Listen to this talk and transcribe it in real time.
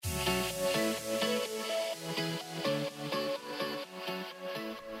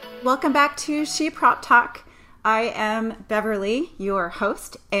Welcome back to She Prop Talk. I am Beverly, your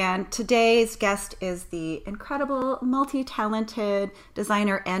host, and today's guest is the incredible, multi-talented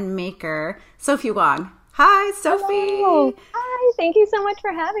designer and maker, Sophie Wong. Hi, Sophie. Hello. Hi, thank you so much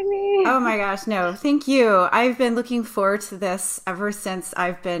for having me. Oh my gosh, no, thank you. I've been looking forward to this ever since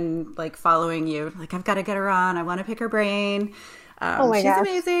I've been following you. I've got to get her on. I want to pick her brain. Oh my she's gosh.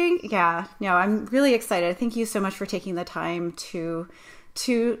 amazing. Yeah, no, I'm really excited. Thank you so much for taking the time to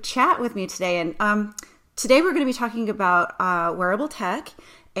chat with me today. And today we're going to be talking about wearable tech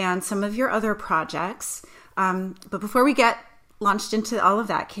and some of your other projects. But before we get launched into all of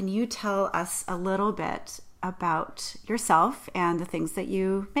that, can you tell us a little bit about yourself and the things that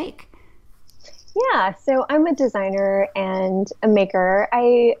you make? Yeah, so I'm a designer and a maker.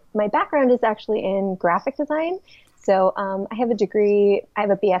 My background is actually in graphic design. So I have a degree, I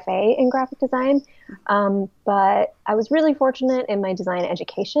have a BFA in graphic design, but I was really fortunate in my design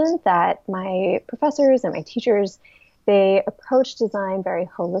education that my professors and my teachers, they approached design very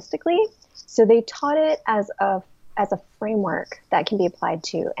holistically. So they taught it as a framework that can be applied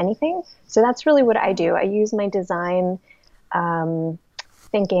to anything. So that's really what I do. I use my design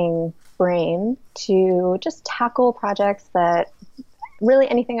thinking brain to just tackle projects that really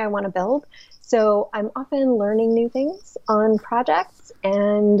anything I want to build. So I'm often learning new things on projects,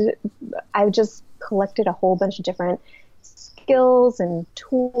 and I've just collected a whole bunch of different skills and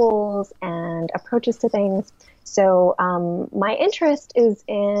tools and approaches to things. So my interest is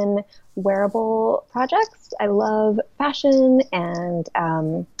in wearable projects. I love fashion and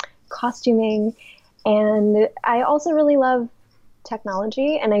costuming, and I also really love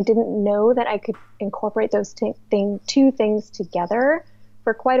technology, and I didn't know that I could incorporate those two things together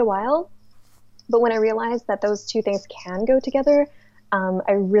for quite a while. But when I realized that those two things can go together,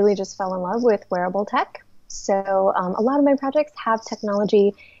 I really just fell in love with wearable tech. So a lot of my projects have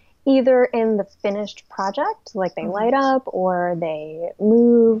technology either in the finished project, like they light up or they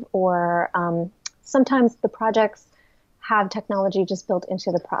move, or sometimes the projects have technology just built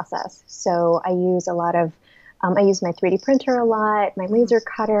into the process. So I use I use my 3D printer a lot, my laser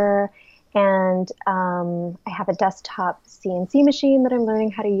cutter, and I have a desktop CNC machine that I'm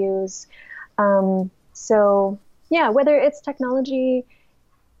learning how to use. So yeah, whether it's technology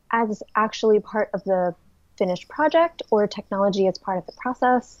as actually part of the finished project or technology as part of the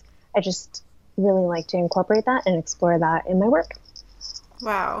process, I just really like to incorporate that and explore that in my work.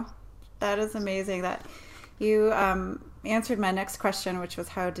 Wow, that is amazing. That you answered my next question, which was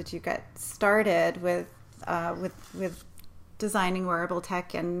how did you get started with designing wearable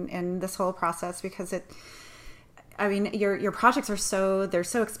tech and this whole process? Because your projects are they're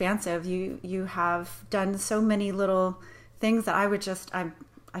so expansive. You have done so many little things that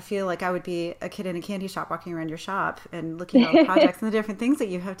I feel like I would be a kid in a candy shop walking around your shop and looking at all the projects and the different things that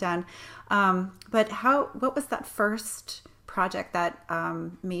you have done. But what was that first project that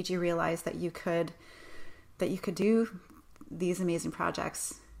made you realize that you could do these amazing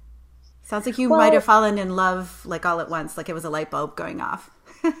projects? Sounds like you might have fallen in love all at once, like it was a light bulb going off.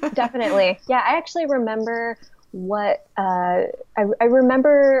 Definitely. Yeah, I actually remember I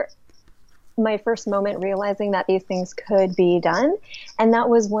remember my first moment realizing that these things could be done. And that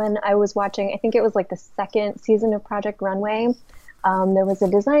was when I was watching, I think it was the second season of Project Runway. There was a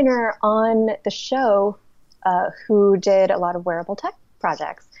designer on the show who did a lot of wearable tech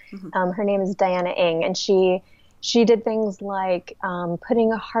projects. Her name is Diana Ng, and she did things like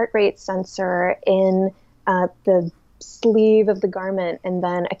putting a heart rate sensor in the sleeve of the garment, and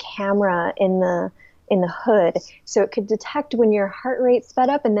then a camera in the hood, so it could detect when your heart rate sped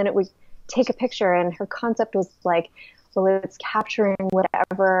up, and then it would take a picture. And her concept was well, it's capturing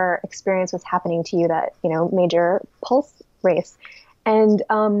whatever experience was happening to you that made your pulse race. And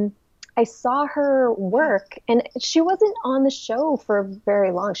I saw her work, and she wasn't on the show for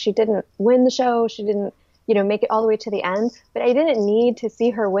very long. She didn't win the show. She didn't make it all the way to the end, but I didn't need to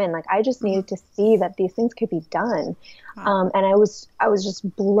see her win. I just needed to see that these things could be done. And I was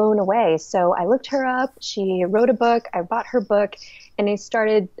just blown away. So I looked her up. She wrote a book. I bought her book, and I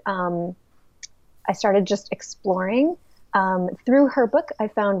started just exploring. Through her book, I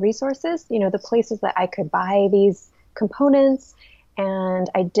found resources, the places that I could buy these components. And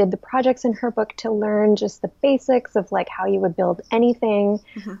I did the projects in her book to learn just the basics of how you would build anything.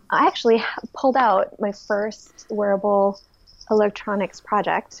 I actually pulled out my first wearable electronics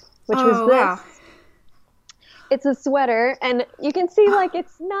project, which was this. Wow. It's a sweater, and you can see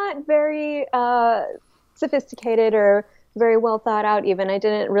it's not very sophisticated or very well thought out even. I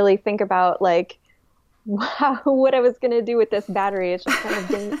didn't really think about what I was going to do with this battery. It's just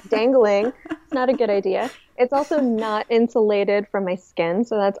kind of dangling. not a good idea. It's also not insulated from my skin,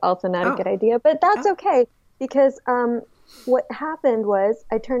 so that's also not a Oh, good idea. But that's oh, okay because what happened was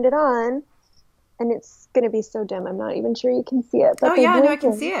I turned it on, and it's going to be so dim. I'm not even sure you can see it, oh but they're yeah, no, I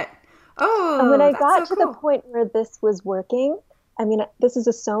can blinking. see it. And when Oh, I that's got so to the cool. point where this was working, I mean, this is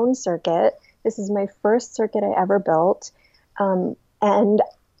a sewn circuit. This is my first circuit I ever built. And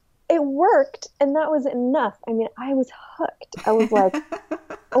it worked, and that was enough. I mean, I was hooked. I was like,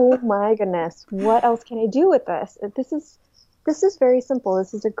 oh my goodness, what else can I do with this? This is very simple.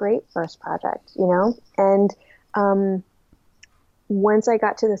 This is a great first project, you know? And um, once I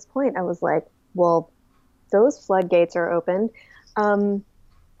got to this point, I was like, well, those floodgates are open. Um,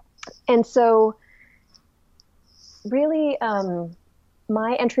 and so really,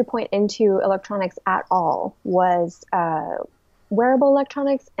 my entry point into electronics at all was wearable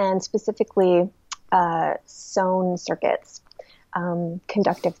electronics and specifically sewn circuits.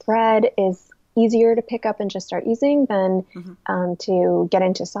 Conductive thread is easier to pick up and just start using than Hmm. to get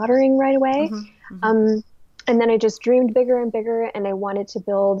into soldering right away. Hmm. Hmm. Um, and then I just dreamed bigger and bigger, and I wanted to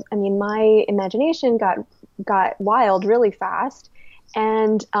build. I mean, my imagination got wild really fast,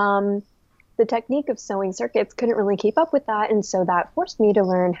 and the technique of sewing circuits couldn't really keep up with that, and so that forced me to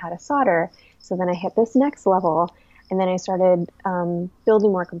learn how to solder. So then I hit this next level, and then I started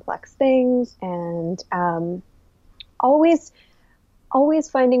building more complex things, and always always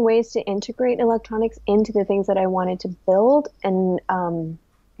finding ways to integrate electronics into the things that I wanted to build. And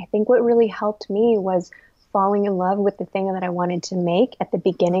I think what really helped me was falling in love with the thing that I wanted to make at the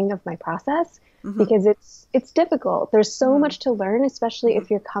beginning of my process, Hmm. because it's difficult. There's so Hmm. much to learn, especially Hmm. if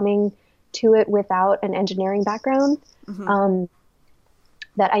you're coming to it without an engineering background. Hmm. Um,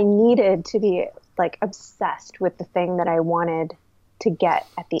 that I needed to be like obsessed with the thing that I wanted to get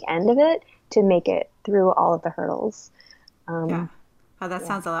at the end of it to make it through all of the hurdles. Yeah. Um, Oh, that yeah.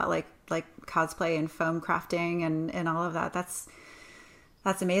 sounds a lot like cosplay and foam crafting and all of that. That's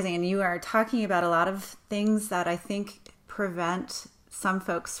amazing. And you are talking about a lot of things that I think prevent some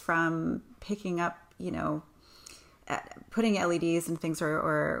folks from picking up, putting LEDs and things,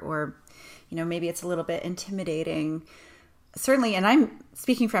 or maybe it's a little bit intimidating. Certainly, and I'm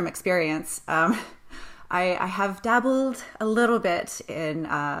speaking from experience. I have dabbled a little bit in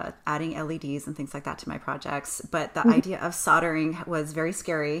adding LEDs and things like that to my projects, but the idea of soldering was very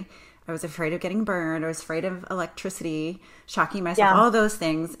scary. I was afraid of getting burned. I was afraid of electricity shocking myself, Yeah. all those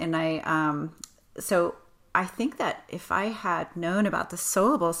things. And so I think that if I had known about the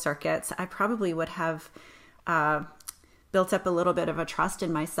sewable circuits, I probably would have uh, built up a little bit of a trust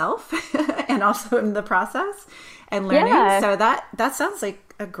in myself and also in the process and learning. Yeah, So that sounds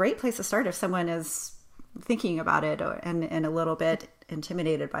like a great place to start if someone is thinking about it and a little bit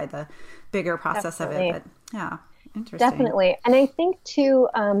intimidated by the bigger process of it. definitely. But yeah, interesting. Definitely. And I think too,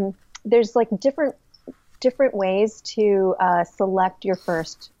 there's like different ways to select your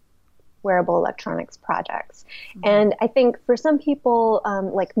first wearable electronics projects. Hmm. And I think for some people,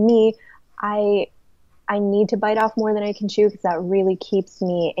 like me, I I need to bite off more than I can chew because that really keeps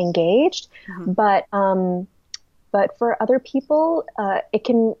me engaged. Hmm. But for other people, it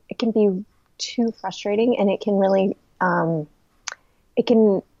can be too frustrating, and it can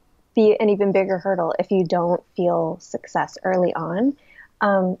be an even bigger hurdle if you don't feel success early on.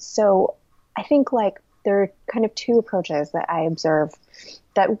 So I think like there are kind of two approaches that I observe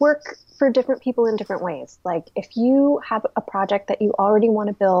that work for different people in different ways. Like if you have a project that you already want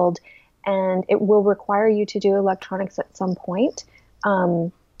to build and it will require you to do electronics at some point,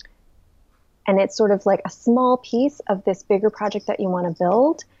 um, and it's sort of like a small piece of this bigger project that you want to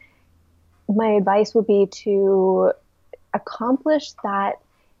build, my advice would be to accomplish that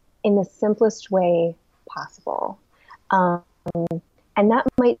in the simplest way possible. Um, and that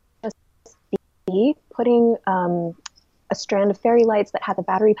might just be putting a strand of fairy lights that has a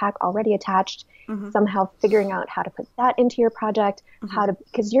battery pack already attached, Hmm. somehow figuring out how to put that into your project, Hmm.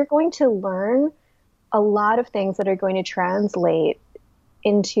 because you're going to learn a lot of things that are going to translate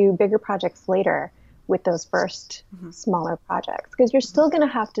into bigger projects later with those first Hmm. smaller projects. Because you're still going to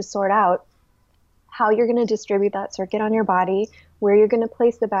have to sort out how you're going to distribute that circuit on your body, where you're going to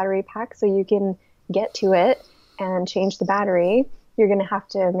place the battery pack so you can get to it and change the battery. You're going to have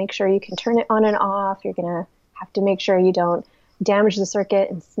to make sure you can turn it on and off. You're going to have to make sure you don't damage the circuit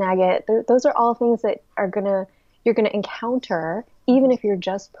and snag it. Those are all things that you're going to encounter even if you're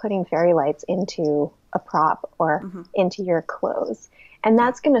just putting fairy lights into a prop or Hmm. into your clothes. And Yeah.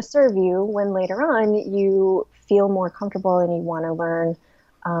 that's going to serve you when later on you feel more comfortable and you want to learn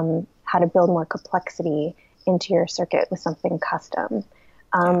how to build more complexity into your circuit with something custom.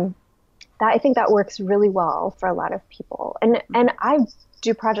 Yeah. Um, I think that works really well for a lot of people. And I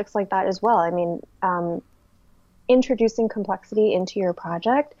do projects like that as well. I mean, introducing complexity into your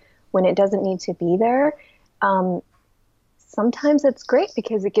project when it doesn't need to be there. Sometimes it's great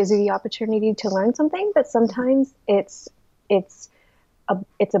because it gives you the opportunity to learn something, but sometimes it's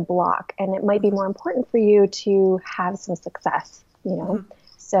a block, and it might be more important for you to have some success, you know? Mm-hmm.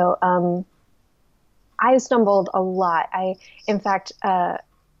 So, I stumbled a lot. In fact,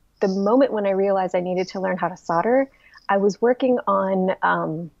 the moment when I realized I needed to learn how to solder, I was working on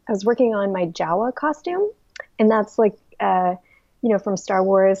my Jawa costume, and that's like, from Star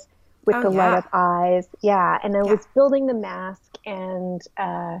Wars with the light up eyes. Yeah. And I was building the mask, and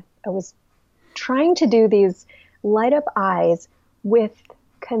I was trying to do these light up eyes with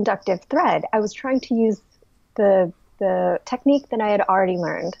conductive thread. I was trying to use the technique that I had already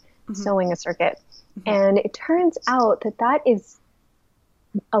learned, sewing a circuit. Mm-hmm. And it turns out that is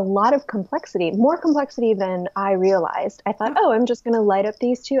a lot of complexity, more complexity than I realized. I thought, I'm just going to light up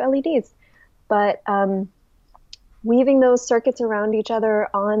these two LEDs. But weaving those circuits around each other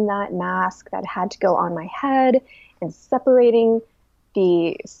on that mask that had to go on my head, and separating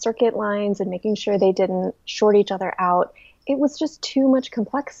the circuit lines and making sure they didn't short each other out, it was just too much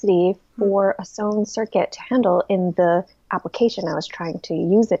complexity for a sewn circuit to handle in the application I was trying to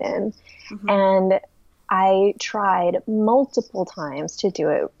use it in. Mm-hmm. And I tried multiple times to do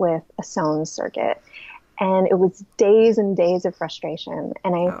it with a sewn circuit, and it was days and days of frustration.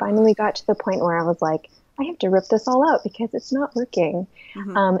 And I finally got to the point where I was like, I have to rip this all out because it's not working.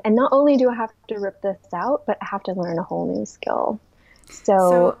 Mm-hmm. And not only do I have to rip this out, but I have to learn a whole new skill.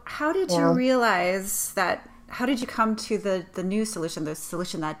 So how did you realize that? How did you come to the new solution, the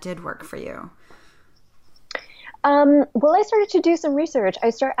solution that did work for you? Well, I started to do some research.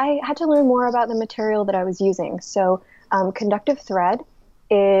 I had to learn more about the material that I was using. So conductive thread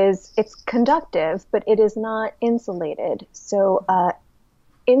it's conductive, but it is not insulated. So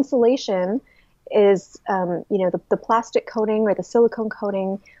insulation is, the plastic coating or the silicone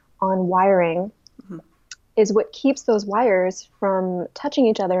coating on wiring is what keeps those wires from touching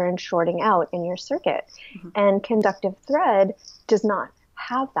each other and shorting out in your circuit. Mm-hmm. And conductive thread does not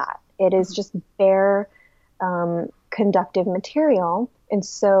have that. It is just bare conductive material. And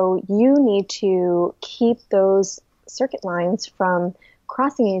so you need to keep those circuit lines from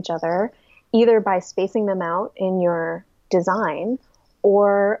crossing each other, either by spacing them out in your design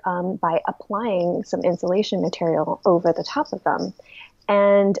or by applying some insulation material over the top of them.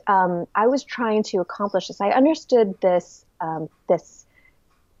 And I was trying to accomplish this. I understood this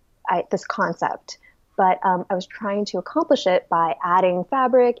concept, but I was trying to accomplish it by adding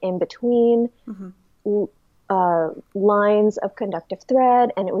fabric in between lines of conductive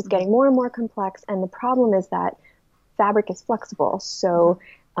thread, and it was getting more and more complex. And the problem is that fabric is flexible, so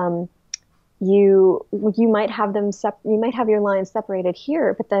you might have you might have your lines separated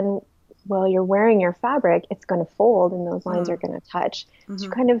here, but then while you're wearing your fabric, it's going to fold and those lines are going to touch. Mm-hmm. So you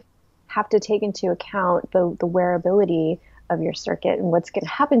kind of have to take into account the wearability of your circuit and what's going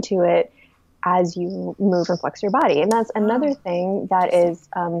to happen to it as you move and flex your body. And that's another thing that is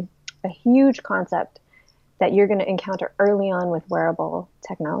a huge concept that you're going to encounter early on with wearable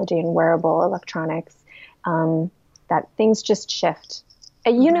technology and wearable electronics, that things just shift.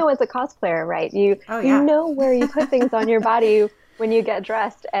 And you know, as a cosplayer, right? You know where you put things on your body when you get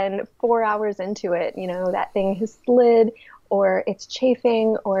dressed, and 4 hours into it, that thing has slid, or it's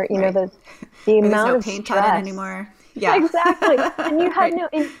chafing, or the amount of paint stress on it anymore. Yeah, exactly. And you have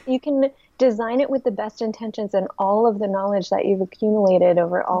you can design it with the best intentions and all of the knowledge that you've accumulated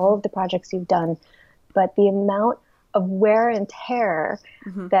over all of the projects you've done, but the amount of wear and tear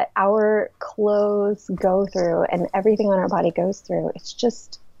that our clothes go through and everything on our body goes through,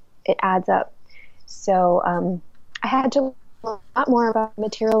 it adds up. So I had to a lot more about the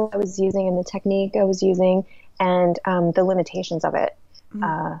material I was using and the technique I was using and the limitations of it.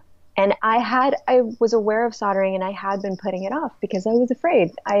 And I was aware of soldering, and I had been putting it off because I was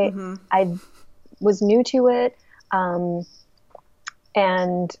afraid. I was new to it. And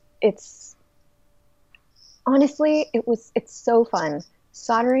honestly, it's so fun.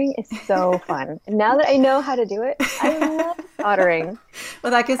 Soldering is so fun. And now that I know how to do it, I love soldering.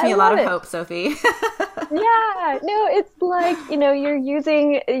 Well, that gives me a lot of hope, Sophie. Yeah, no, it's like, you're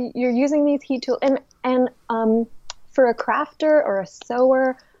using these heat tools, and for a crafter or a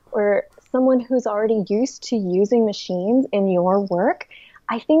sewer or someone who's already used to using machines in your work,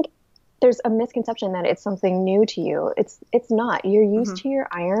 I think there's a misconception that it's something new to you. It's not. You're used to your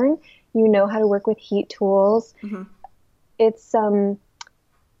iron. You know how to work with heat tools. It's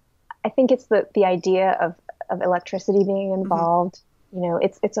I think it's the idea of electricity being involved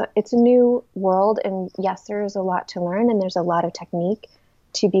it's a new world, and yes, there's a lot to learn, and there's a lot of technique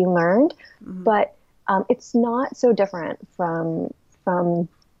to be learned, but it's not so different from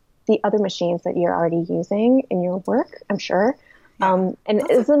the other machines that you're already using in your work, I'm sure. And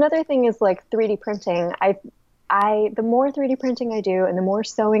it's another thing is like 3D printing. The more 3D printing I do and the more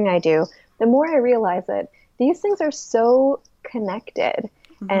sewing I do, the more I realize that these things are so connected.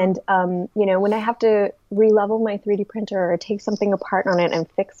 And, when I have to re-level my 3D printer or take something apart on it and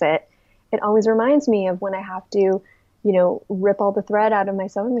fix it, it always reminds me of when I have to, rip all the thread out of my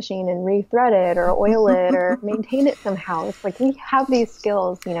sewing machine and re-thread it or oil it or maintain it somehow. It's like we have these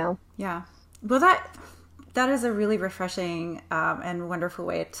skills. Yeah. Well, that is a really refreshing and wonderful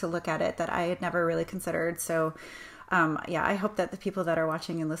way to look at it that I had never really considered. So, I hope that the people that are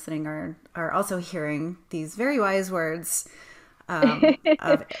watching and listening are also hearing these very wise words of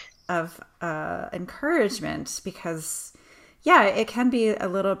encouragement, because it can be a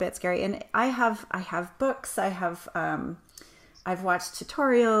little bit scary. And I have books, I've watched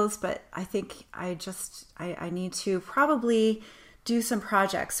tutorials, but I think I need to probably do some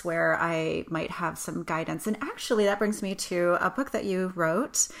projects where I might have some guidance. And actually that brings me to a book that you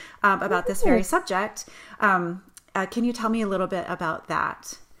wrote about this very subject. Can you tell me a little bit about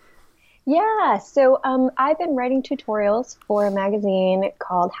that? Yeah, so I've been writing tutorials for a magazine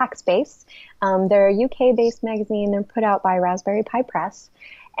called Hackspace. They're a UK-based magazine. They're put out by Raspberry Pi Press.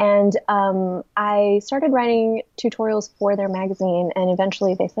 And I started writing tutorials for their magazine, and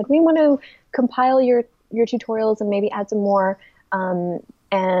eventually they said, we want to compile your tutorials and maybe add some more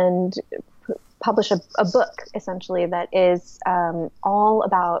and publish a book, essentially, that is all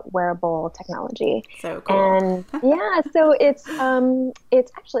about wearable technology. So cool. And so it's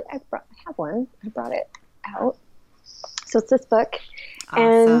actually, I have one. I brought it out. So it's this book.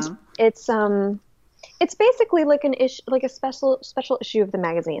 Awesome. And it's basically like a special issue of the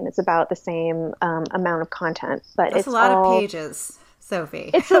magazine. It's about the same amount of content, but it's a lot of pages,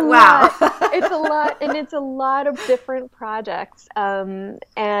 Sophie. It's a lot. It's a lot, and it's a lot of different projects. And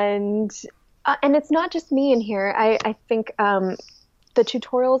it's not just me in here. I think the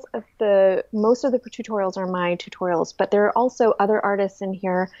tutorials most of the tutorials are my tutorials, but there are also other artists in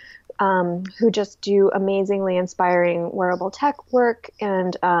here who just do amazingly inspiring wearable tech work.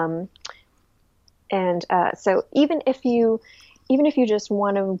 And so even if you just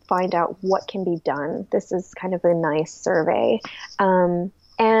want to find out what can be done, this is kind of a nice survey. And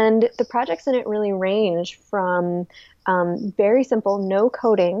the projects in it really range from very simple, no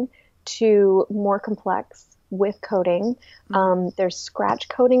coding, to more complex with coding. There's Scratch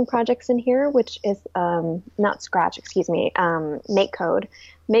coding projects in here, which is not Scratch, excuse me, MakeCode.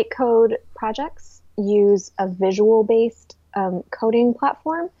 MakeCode projects use a visual-based coding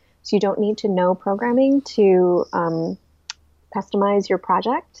platform, so you don't need to know programming to customize your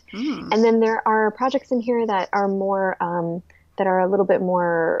project. And then there are projects in here that are more that are a little bit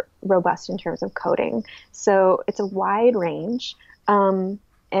more robust in terms of coding. So it's a wide range.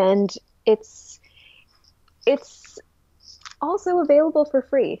 And it's also available for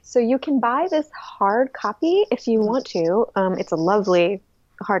free. So you can buy this hard copy if you want to. It's a lovely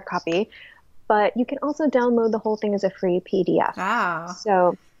hard copy, but you can also download the whole thing as a free PDF. Wow.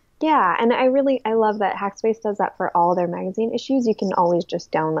 So yeah, and I love that Hackspace does that for all their magazine issues. You can always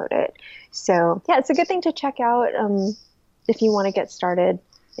just download it. So yeah, it's a good thing to check out if you want to get started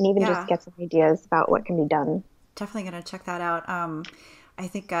and even just get some ideas about what can be done. Definitely going to check that out. I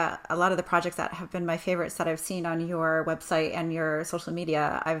think a lot of the projects that have been my favorites that I've seen on your website and your social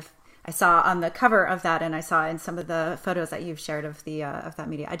media, I saw on the cover of that, and I saw in some of the photos that you've shared of that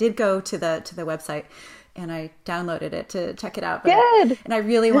media. I did go to the website and I downloaded it to check it out. Good. And I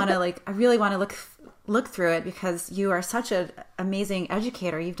really want to look through it, because you are such an amazing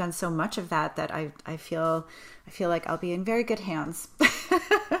educator. You've done so much of that I feel like I'll be in very good hands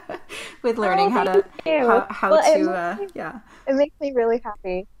with learning how to. It makes me really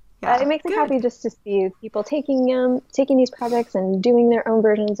happy. It makes me happy just to see people taking these projects and doing their own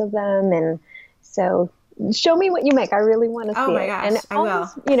versions of them. And so show me what you make. I really want to see it. Oh my gosh, and I will.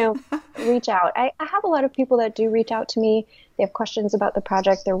 Reach out. I have a lot of people that do reach out to me. They have questions about the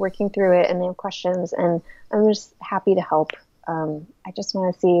project. They're working through it and they have questions, and I'm just happy to help. I just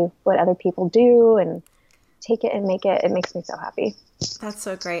want to see what other people do and take it and make it. It makes me so happy. That's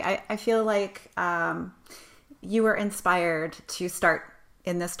so great. I feel like you were inspired to start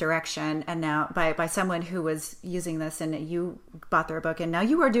in this direction, and now by someone who was using this, and you bought their book, and now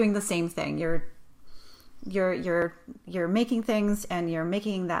you are doing the same thing. You're making things, and you're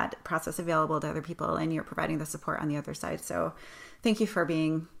making that process available to other people, and you're providing the support on the other side. So thank you for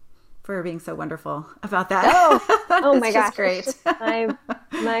being for being so wonderful about that. Oh It's my just gosh. great. It's just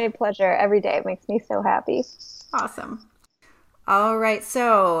my pleasure every day. It makes me so happy. Awesome. All right,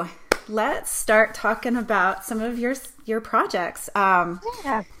 so let's start talking about some of your projects.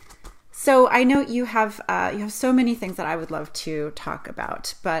 Yeah. So I know you have so many things that I would love to talk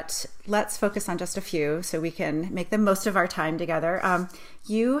about, but let's focus on just a few so we can make the most of our time together. I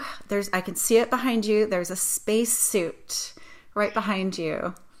can see it behind you. There's a space suit right behind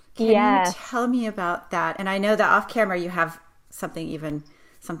you. Can you tell me about that? And I know that off camera you have something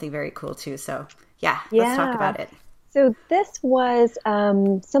very cool too. So let's talk about it. So this was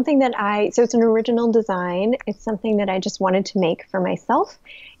something that so it's an original design. It's something that I just wanted to make for myself.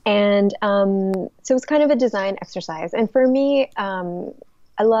 And so it's kind of a design exercise. And for me,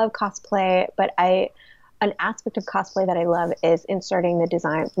 I love cosplay, but an aspect of cosplay that I love is inserting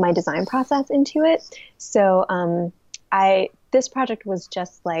my design process into it. So this project was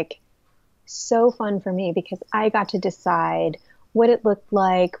just like so fun for me because I got to decide what it looked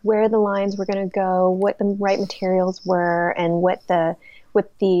like, where the lines were going to go, what the right materials were, and what the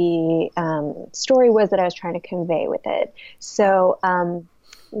story was that I was trying to convey with it. So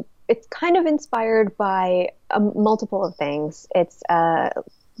it's kind of inspired by multiple of things. It's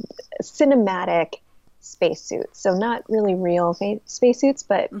cinematic spacesuits, so not really real spacesuits,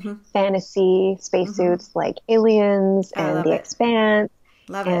 but fantasy spacesuits like Aliens and The Expanse.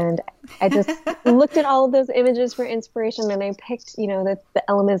 Love and it. I just looked at all of those images for inspiration, and I picked, the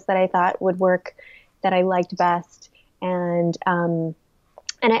elements that I thought would work, that I liked best. And I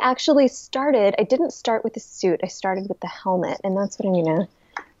actually I didn't start with the suit. I started with the helmet, and that's what I'm going to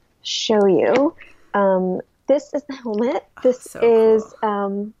show you. This is the helmet. This is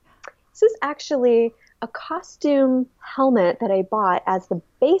actually a costume helmet that I bought as the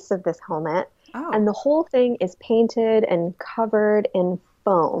base of this helmet. Oh. And the whole thing is painted and covered in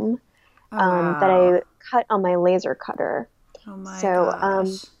foam that I cut on my laser cutter. Oh my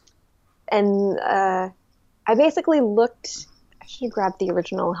gosh. And I basically I should have grabbed the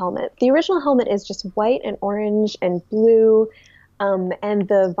original helmet. The original helmet is just white and orange and blue, and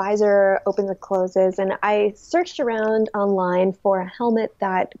the visor opens and closes. And I searched around online for a helmet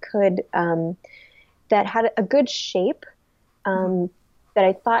that that had a good shape, that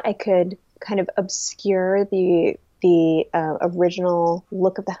I thought I could kind of obscure the original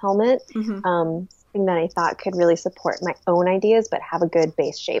look of the helmet, something that I thought could really support my own ideas but have a good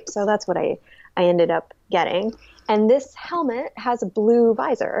base shape. So that's what I ended up getting. And this helmet has a blue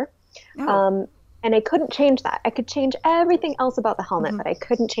visor, and I couldn't change that. I could change everything else about the helmet, but I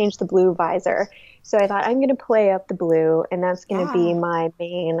couldn't change the blue visor. So I thought, I'm going to play up the blue, and that's going to be my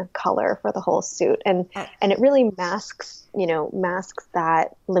main color for the whole suit. And it really masks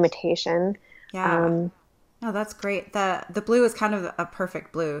that limitation. Yeah. Oh, that's great. The blue is kind of a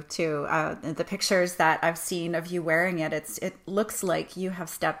perfect blue too. The pictures that I've seen of you wearing it, it looks like you have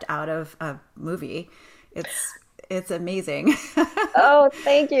stepped out of a movie. It's amazing. Oh,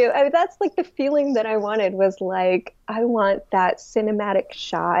 thank you. I mean, that's like the feeling that I wanted, was like, I want that cinematic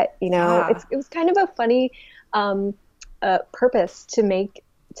shot. It was kind of a funny purpose to make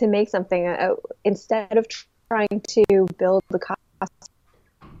something instead of trying to build the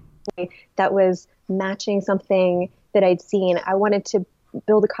cosplay that was matching something that I'd seen. I wanted to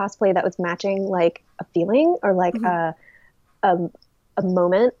build a cosplay that was matching like a feeling or like a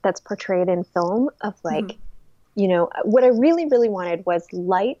moment that's portrayed in film of like, what I really, really wanted was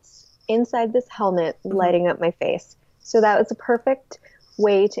lights inside this helmet lighting up my face. So that was a perfect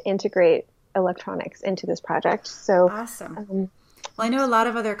way to integrate electronics into this project. So awesome. Well, I know a lot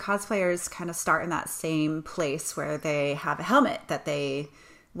of other cosplayers kind of start in that same place where they have a helmet that they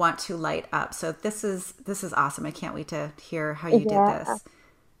want to light up. So this is awesome. I can't wait to hear how you did this.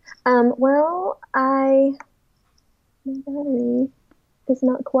 Well, my battery is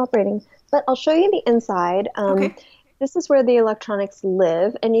not cooperating, but I'll show you the inside. Okay. This is where the electronics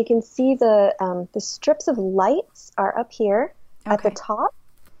live, and you can see the strips of lights are up here at the top,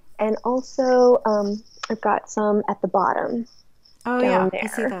 and also I've got some at the bottom. Oh yeah, there. I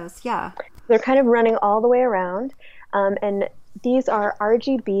see those. Yeah, they're kind of running all the way around, and these are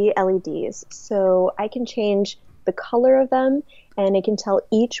RGB LEDs, so I can change the color of them, and I can tell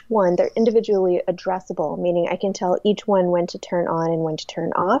each one, they're individually addressable, meaning I can tell each one when to turn on and when to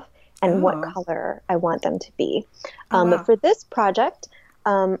turn off, and what color I want them to be. But for this project,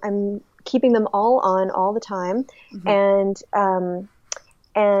 I'm keeping them all on all the time, and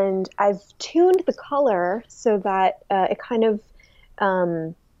I've tuned the color so that it kind of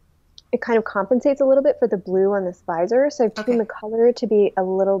compensates a little bit for the blue on this visor. So I've tuned the color to be a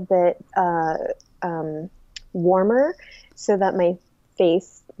little bit warmer, so that my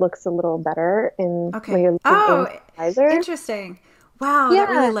face looks a little better in when Okay. you're looking in Oh, the visor. interesting. Wow, that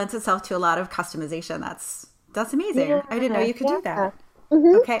really Yeah, lends itself to a lot of customization. That's amazing. I didn't know yeah, you could do yeah. that.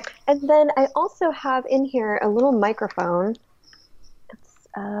 hmm Okay. And then I also have in here a little microphone.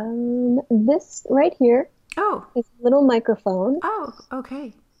 This right here Oh, is a little microphone, oh,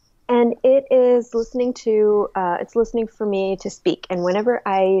 okay. and it is listening to it's listening for me to speak. And whenever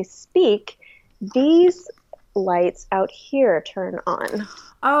I speak, these lights out here turn on.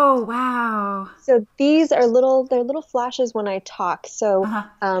 Oh, wow. So these are they're little flashes when I talk. So Uh-huh.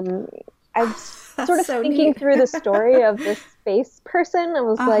 um, I was That's sort of so thinking neat. through the story of this space person. I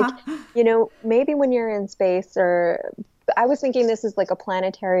was like, Uh-huh. maybe when you're in space, or I was thinking this is like a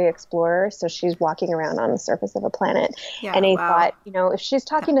planetary explorer. So she's walking around on the surface of a planet. And Yeah, I wow. thought, if she's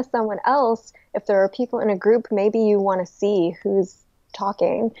talking to someone else, if there are people in a group, maybe you want to see who's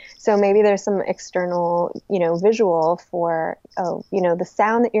talking. So maybe there's some external, visual for, the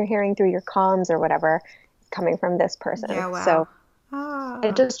sound that you're hearing through your comms or whatever is coming from this person. Yeah, wow. So I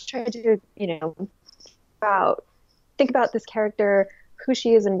Oh. just tried to, about think about this character, who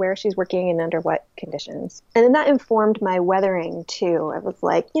she is and where she's working and under what conditions. And then that informed my weathering too. I was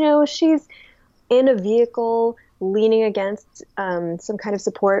like, she's in a vehicle leaning against some kind of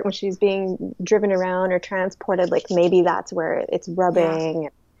support when she's being driven around or transported, like maybe that's where it's Yeah. rubbing,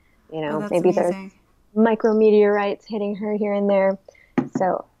 Oh, that's maybe there's amazing. micrometeorites hitting her here and there.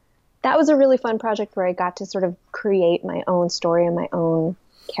 So that was a really fun project where I got to sort of create my own story and my own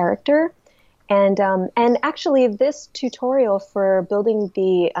character. And actually, this tutorial for building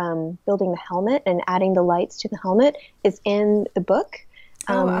the helmet and adding the lights to the helmet is in the book,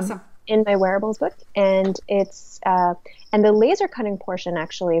 Oh, um, awesome. in my wearables book, and it's and the laser cutting portion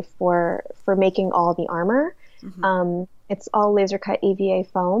actually for making all the armor. Hmm. It's all laser cut EVA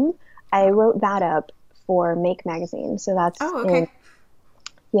foam. I Wow. wrote that up for Make magazine, so that's Oh, in okay.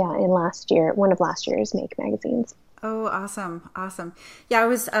 in last year, one of last year's Make magazines. Oh, awesome. Awesome. Yeah, I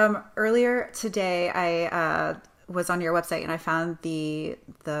was earlier today was on your website and I found the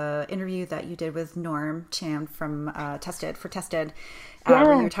interview that you did with Norm Chan from Tested, where you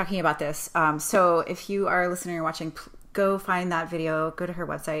Yeah. were talking about this. So if you are listening or watching, go find that video, go to her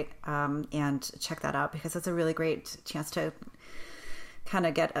website, and check that out because it's a really great chance to kind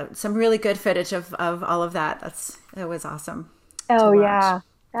of get some really good footage of all of that. It was awesome to Oh, watch. yeah.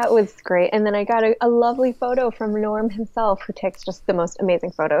 That was great. And then I got a lovely photo from Norm himself, who takes just the most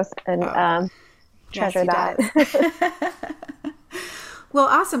amazing photos, and Oh, yes, treasure he that. does. Well,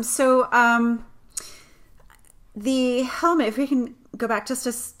 awesome. So, the helmet. If we can go back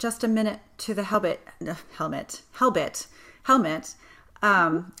just a minute to the helmet.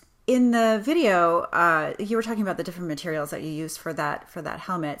 In the video, you were talking about the different materials that you use for that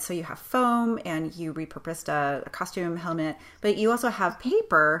helmet. So you have foam, and you repurposed a costume helmet, but you also have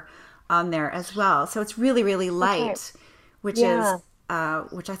paper on there as well. So it's really really That's right. light, which is Yeah.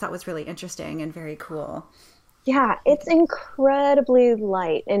 which I thought was really interesting and very cool. Yeah, it's incredibly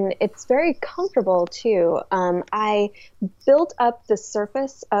light and it's very comfortable too. I built up the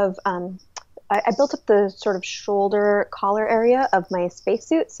surface of, I built up the sort of shoulder collar area of my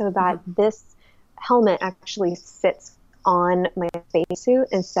spacesuit so that Hmm. this helmet actually sits on my spacesuit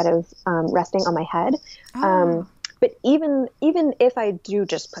instead of resting on my head. Oh, Um, but even if I do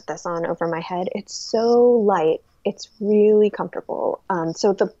just put this on over my head, it's so light. It's really comfortable.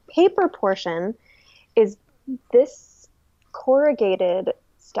 So the paper portion is this corrugated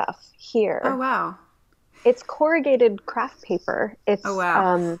stuff oh here. wow, It's corrugated craft paper. oh It's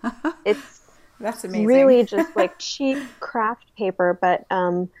wow, it's that's amazing. really just like cheap craft paper, but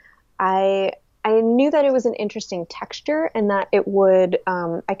I I knew that it was an interesting texture and that it would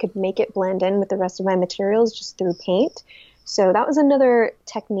I could make it blend in with the rest of my materials just through paint. So that was another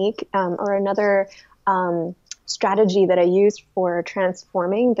technique or another strategy that I used for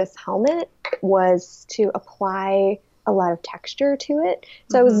transforming this helmet was to apply a lot of texture to it.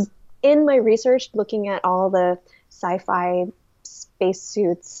 So I Hmm. was in my research looking at all the sci-fi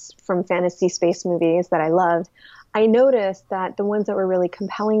spacesuits from fantasy space movies that I loved. I noticed that the ones that were really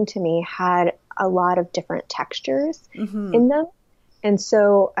compelling to me had a lot of different textures Hmm. in them. And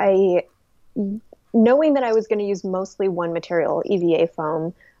so knowing that I was going to use mostly one material, EVA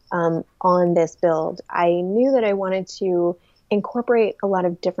foam, on this build, I knew that I wanted to incorporate a lot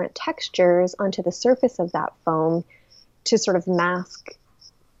of different textures onto the surface of that foam to sort of mask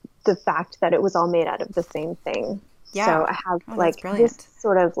the fact that it was all made out of the same thing. So Yeah. I have Oh, that's like this brilliant.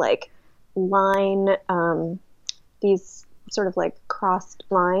 sort of like line, these sort of like crossed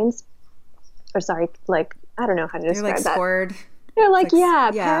lines, or sorry, like I don't know how to They're like describe that. scored. They're It's like, like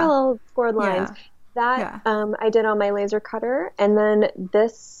yeah, yeah, parallel scored lines. yeah. That Yeah. I did on my laser cutter, and then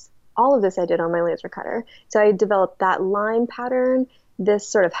all of this I did on my laser cutter. So I developed that line pattern, this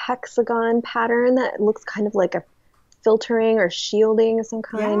sort of hexagon pattern that looks kind of like a filtering or shielding of some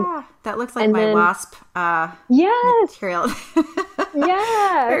kind. Yeah. That looks like And my then, wasp yes, material.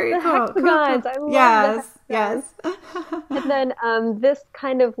 yes, Very the cool. Cool, hexagons. cool. I love the Yes. hexagons. Yes. And then this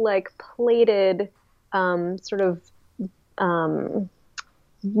kind of like plated, sort of um,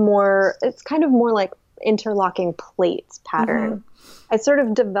 more, it's kind of more like interlocking plates pattern. I sort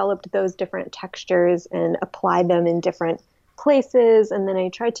of developed those different textures and applied them in different places. And then I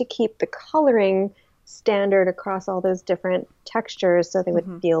tried to keep the coloring standard across all those different textures so they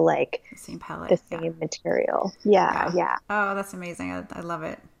would feel like Same palette. the same material. Yeah, Yeah. yeah. Oh, that's amazing. I love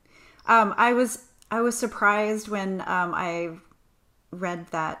it. I was surprised when I read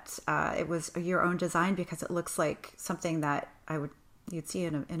that it was your own design because it looks like something that you'd see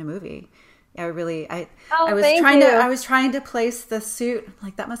in a movie. Oh, I was thank trying you. to I was trying to place the suit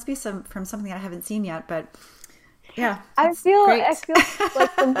like that must be from something I haven't seen yet, but yeah, I it's feel great. I feel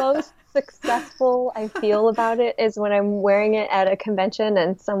like the most successful I feel about it is when I'm wearing it at a convention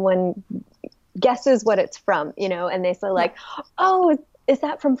and someone guesses what it's from, and they say like, "Oh, is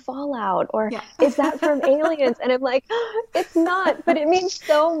that from Fallout?" or Yeah. "Is that from Aliens?" And I'm like, "Oh, it's not, but it means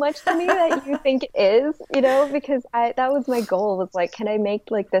so much to me that you think it is, because that was my goal, was like, can I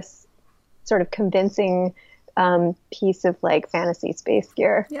make like this sort of convincing piece of like fantasy space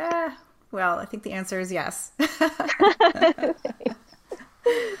gear?" Yeah. Well, I think the answer is yes.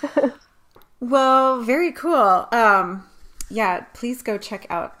 Well, very cool. Yeah, please go check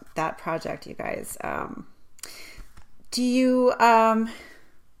out that project, you guys. Do you,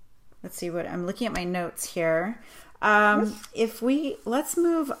 let's see what I'm looking at my notes here. Let's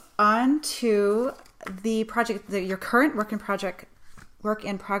move on to the project, your current work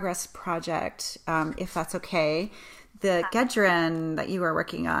in progress project, if that's okay. The Gedren that you are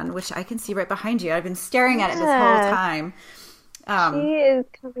working on, which I can see right behind you. I've been staring at it this whole time. She is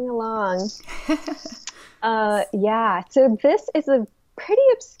coming along. Yeah. So this is a pretty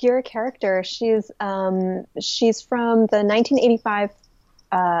obscure character. She's from the 1985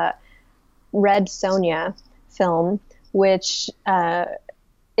 Red Sonja film, which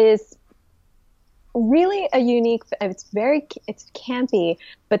is really a unique. It's campy,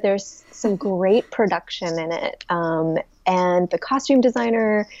 but there's some great production in it. And the costume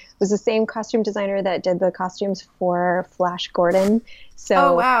designer was the same costume designer that did the costumes for Flash Gordon. So,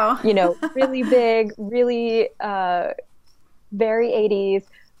 oh, wow. Really big, really very 80s,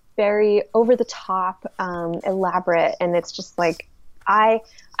 very over the top, elaborate. And it's just like, I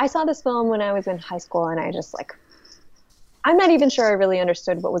saw this film when I was in high school, and I just like, I'm not even sure I really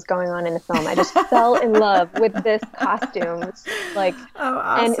understood what was going on in the film. I just fell in love with this costume. It's like, oh,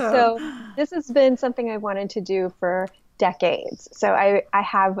 awesome. And so this has been something I wanted to do for decades. So I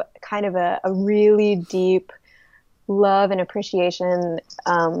have kind of a really deep love and appreciation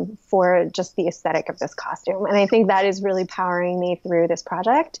for just the aesthetic of this costume. And I think that is really powering me through this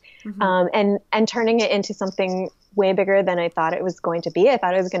project, and turning it into something way bigger than I thought it was going to be. I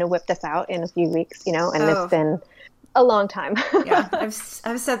thought I was going to whip this out in a few weeks, and it's been a long time. Yeah, I've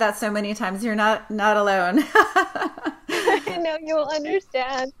said that so many times. You're not alone. I know, you'll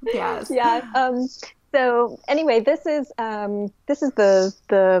understand. Yes. Yeah. So anyway, this is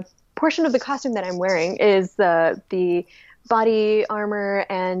the portion of the costume that I'm wearing is the body armor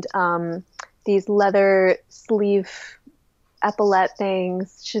and these leather sleeve epaulette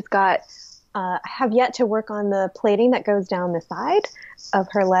things. She's got. I have yet to work on the plating that goes down the side of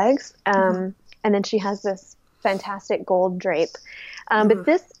her legs, and then she has this fantastic gold drape. But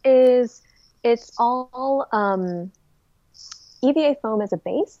it's all EVA foam as a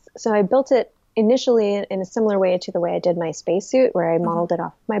base. So I built it initially in a similar way to the way I did my spacesuit, where I modeled it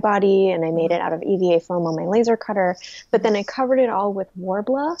off my body and I made it out of EVA foam on my laser cutter. But then I covered it all with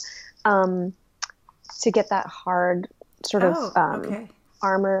Worbla to get that hard sort of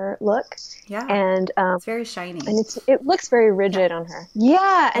armor look. Yeah. And it's very shiny. And it looks very rigid on her.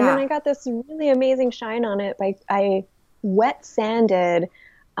 Yeah. And then I got this really amazing shine on it I wet sanded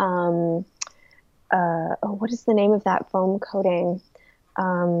what is the name of that foam coating?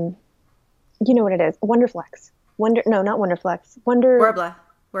 You know what it is. Wonderflex. Not Wonderflex.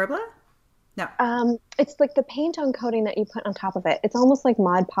 Worbla? No. It's like the paint on coating that you put on top of it. It's almost like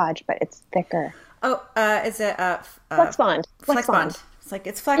Mod Podge, but it's thicker. Oh, is it Flex Bond? Flex Bond. It's like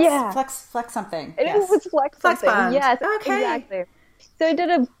it's flex. Yeah. Flex something. It's Flex something. Bond. Yes. Okay. Exactly. So I did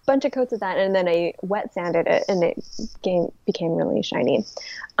a bunch of coats of that, and then I wet sanded it, and it became really shiny.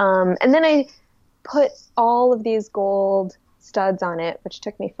 And then I put all of these gold studs on it, which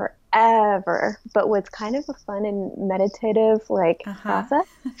took me forever, but was kind of a fun and meditative like Uh-huh. process.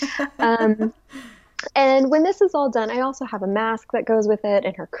 Um, and when this is all done, I also have a mask that goes with it,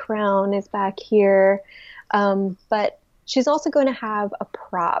 and her crown is back here. But she's also going to have a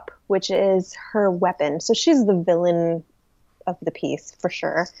prop, which is her weapon. So she's the villain of the piece for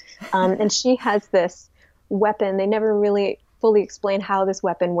sure. And she has this weapon. They never really fully explain how this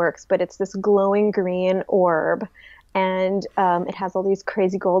weapon works, but it's this glowing green orb. And it has all these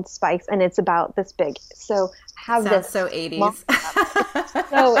crazy gold spikes, and it's about this big. So I have Sounds this so 80s.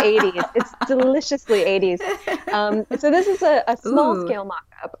 so 80s. It's deliciously 80s. So this is a small Ooh. scale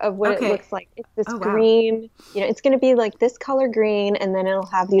mock-up of what it Okay. looks like. It's this Oh, wow. green, it's going to be like this color green, and then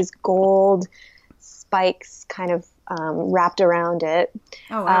it'll have these gold spikes kind of wrapped around it.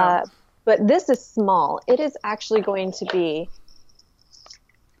 Oh, wow. Uh, but this is small. It is actually going to be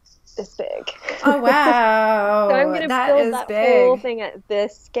this big. Oh, So I'm wow. going to That build is that whole big. thing at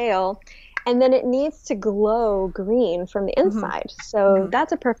this scale. And then it needs to glow green from the Hmm. inside. So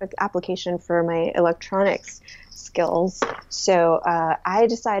that's a perfect application for my electronics skills. So I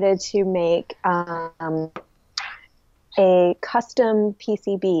decided to make a custom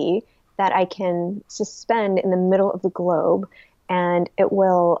PCB that I can suspend in the middle of the globe, and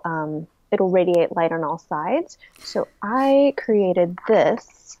it'll radiate light on all sides. So I created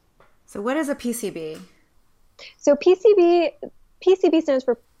this. So what is a PCB? So PCB stands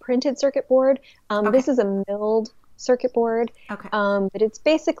for printed circuit board. Okay. This is a milled circuit board, Okay. but it's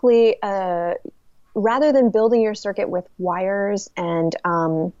basically rather than building your circuit with wires and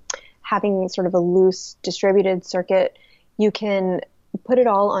having sort of a loose distributed circuit, you can put it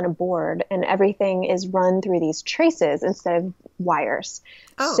all on a board, and everything is run through these traces instead of wires.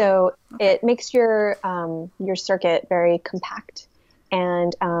 Oh, So okay. it makes your circuit very compact,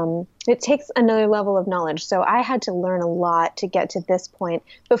 and it takes another level of knowledge. So I had to learn a lot to get to this point.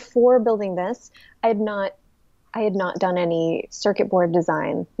 Before building this, I had not done any circuit board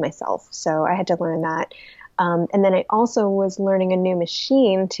design myself, so I had to learn that. And then I also was learning a new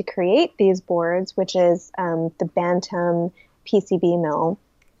machine to create these boards, which is the Bantam PCB mill.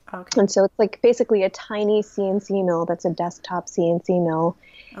 Okay. And so it's like basically a tiny CNC mill that's a desktop CNC mill,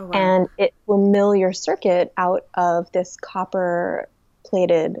 Oh, wow. and it will mill your circuit out of this copper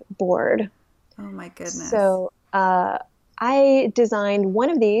plated board. Oh, my goodness. So I designed one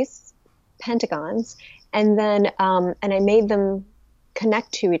of these pentagons, and then and I made them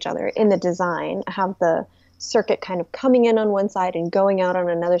connect to each other in the design. I have the circuit kind of coming in on one side and going out on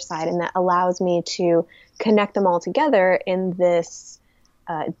another side, and that allows me to connect them all together in this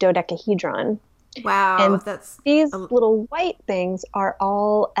dodecahedron. Wow. And That's these a, little white things are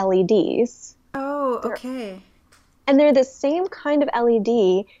all LEDs. oh, They're, okay. and they're the same kind of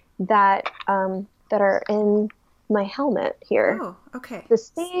LED that are in my helmet here. Oh, okay. The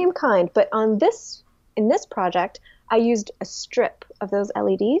same kind, but in this project, I used a strip of those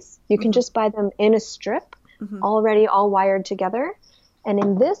LEDs. You can just buy them in a strip, already all wired together. And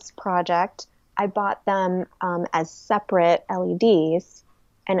in this project, I bought them as separate LEDs,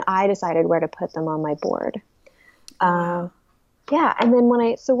 and I decided where to put them on my board. Uh, Wow. yeah, and then when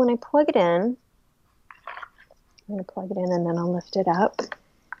I plug it in, I'm going to plug it in and then I'll lift it up.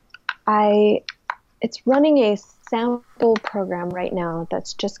 It's running a sample program right now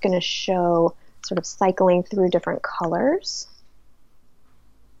that's just going to show sort of cycling through different colors.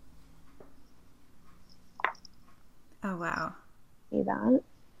 Oh, wow. See that?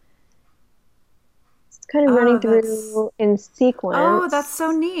 It's kind of Oh, running that's through in oh, that's sequence.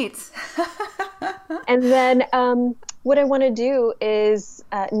 so neat. And then what I want to do is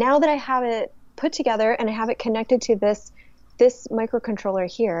now that I have it put together and I have it connected to this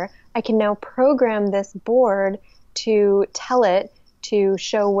microcontroller here, I can now program this board to tell it to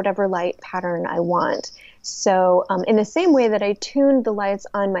show whatever light pattern I want. So in the same way that I tuned the lights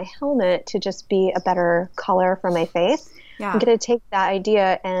on my helmet to just be a better color for my face, I'm Yeah. going to take that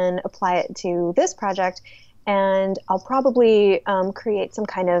idea and apply it to this project. And I'll probably create some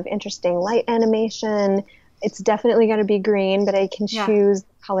kind of interesting light animation. It's definitely going to be green, but I can Yeah. choose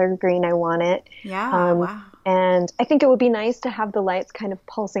the color green I want it. Yeah. Um, Wow. and I think it would be nice to have the lights kind of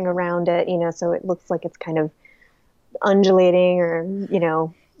pulsing around it, so it looks like it's kind of undulating or,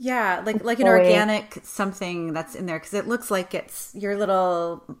 Yeah, like an flowing. organic something that's in there because it looks like it's your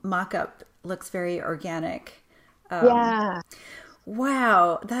little mock-up looks very organic. Yeah.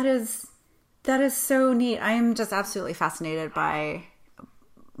 Wow, that is so neat. I am just absolutely fascinated by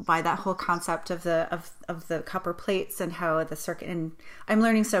that whole concept of the copper plates and how the circuit, and I'm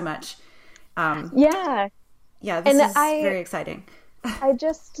learning so much. Yeah. Yeah, this And is very exciting. I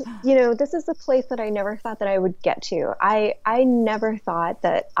just, this is a place that I never thought that I would get to. I never thought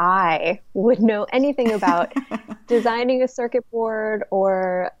that I would know anything about designing a circuit board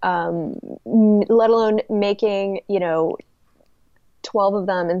or let alone making, 12 of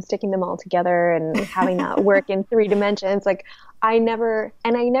them and sticking them all together and having that work in 3 dimensions. Like I never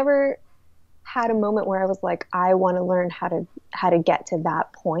had a moment where I was like, I want to learn how to get to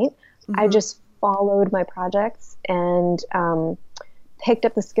that point. I just followed my projects and picked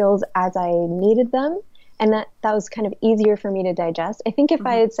up the skills as I needed them. And that was kind of easier for me to digest. I think if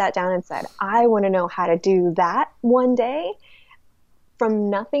I had sat down and said, I want to know how to do that one day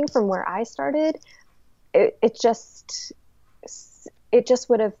from nothing, from where I started, it just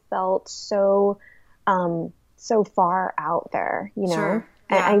would have felt so far out there, Sure.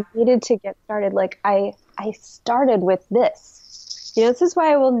 And Yeah. I needed to get started. Like I started with this, this is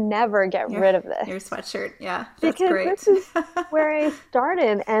why I will never get rid of this, Your sweatshirt. Yeah. That's because great. this is where I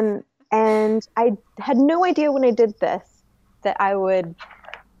started. And I had no idea when I did this that I would,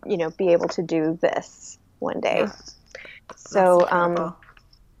 be able to do this one day. Yeah. That's So, incredible.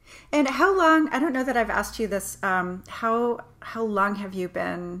 And how long, I don't know that I've asked you this, how long have you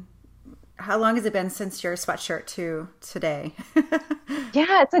been, how long has it been since your sweatshirt to today?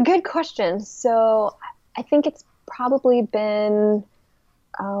 yeah, it's a good question. So I think it's probably been,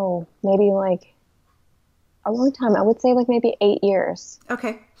 maybe like a long time. I would say like maybe 8 years.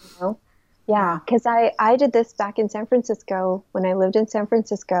 Okay. Know? Yeah, because I did this back in San Francisco when I lived in San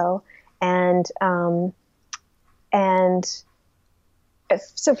Francisco, and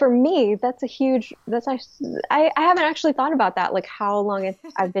so for me, that's a huge. That's actually, I haven't actually thought about that, like how long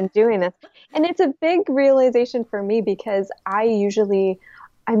I've been doing this, and it's a big realization for me because I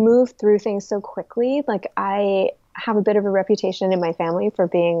move through things so quickly. Like I have a bit of a reputation in my family for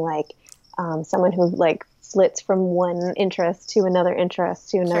being like someone who like flits from one interest to another interest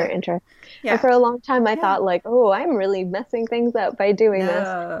to another Sure. interest. Yeah. And for a long time, I thought like, oh, I'm really messing things up by doing this.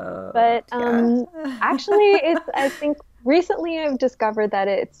 No. But Yeah. actually, I think recently I've discovered that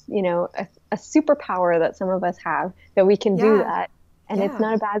it's, a superpower that some of us have, that we can do Yeah. that. And it's Yeah.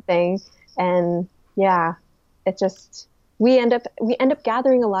 not a bad thing. And yeah, it just, we end up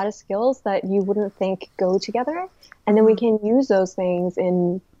gathering a lot of skills that you wouldn't think go together. And then we can use those things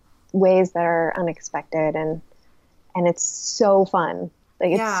in ways that are unexpected, and it's so fun.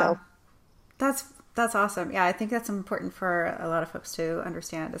 Like it's Yeah. so That's awesome. Yeah, I think that's important for a lot of folks to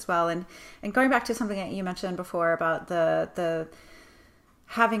understand as well. And going back to something that you mentioned before about the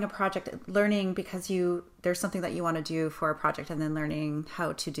having a project, learning because there's something that you want to do for a project, and then learning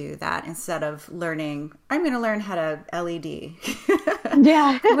how to do that instead of learning, I'm going to learn how to LED.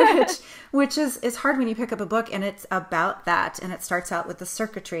 yeah. which is hard when you pick up a book and it's about that, and it starts out with the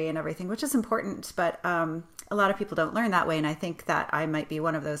circuitry and everything, which is important, but a lot of people don't learn that way, and I think that I might be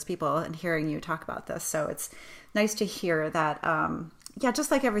one of those people, and hearing you talk about this, so it's nice to hear that just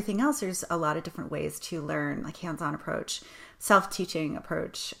like everything else, there's a lot of different ways to learn, like hands-on approach, self-teaching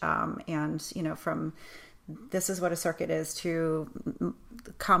approach, and from this is what a circuit is to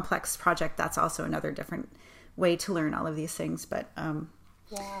complex project, that's also another different way to learn all of these things. But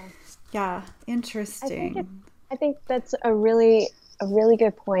Yeah. yeah, interesting. I think that's a really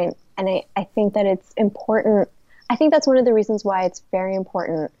good point. And I think that it's important. I think that's one of the reasons why it's very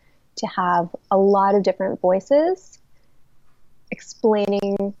important to have a lot of different voices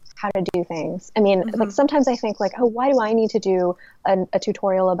explaining how to do things. I mean, like sometimes I think like, oh, why do I need to do a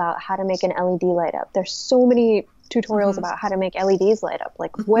tutorial about how to make an LED light up? There's so many tutorials about how to make LEDs light up.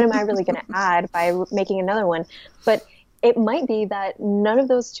 Like, what am I really going to add by making another one? But it might be that none of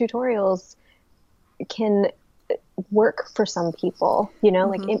those tutorials can work for some people,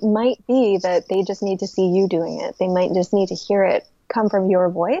 like it might be that they just need to see you doing it. They might just need to hear it come from your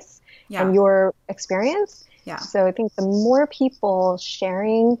voice and your experience. Yeah. So I think the more people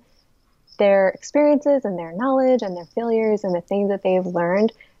sharing their experiences and their knowledge and their failures and the things that they've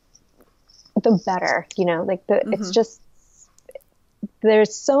learned, the better, like it's just,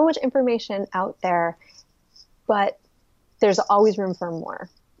 there's so much information out there, but there's always room for more.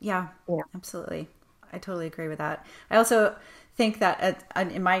 Yeah, absolutely. I totally agree with that. I also think that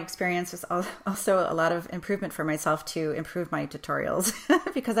in my experience, there's also a lot of improvement for myself to improve my tutorials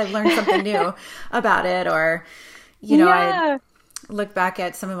because I've learned something new about it, or, I look back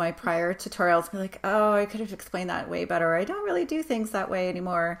at some of my prior tutorials and be like, oh, I could have explained that way better. I don't really do things that way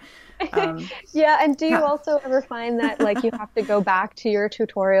anymore. Yeah. And do you also ever find that like you have to go back to your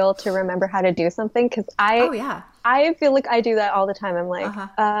tutorial to remember how to do something? Because Oh, yeah. I feel like I do that all the time. I'm like,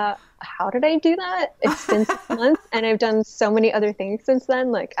 Uh-huh. how did I do that? It's been 6 months and I've done so many other things since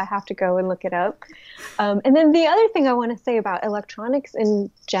then. Like, I have to go and look it up. And then the other thing I want to say about electronics in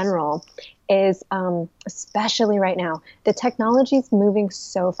general is, especially right now, the technology is moving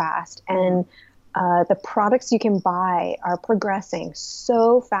so fast, and the products you can buy are progressing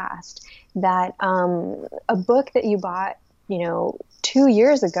so fast that a book that you bought, 2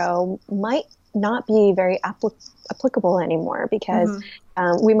 years ago might not be very applicable anymore because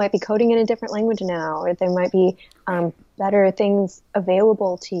Mm-hmm. we might be coding in a different language now, or there might be Right. better things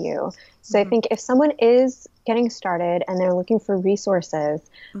available to you. So I Mm-hmm. think if someone is getting started and they're looking for resources,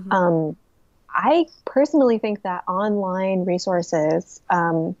 Mm-hmm. um, I personally think that online resources,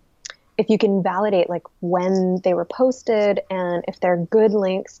 if you can validate like when they were posted and if they're good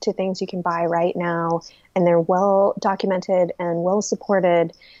links to things you can buy right now and they're well documented and well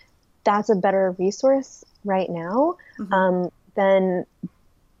supported, that's a better resource right now Mm-hmm. than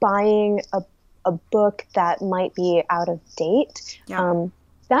buying a book that might be out of date. Yeah.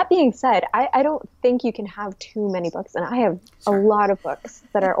 That being said, I don't think you can have too many books, and I have a Sure. lot of books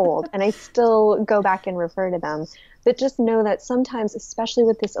that are old, and I still go back and refer to them. But just know that sometimes, especially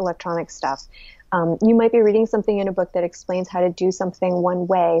with this electronic stuff, you might be reading something in a book that explains how to do something one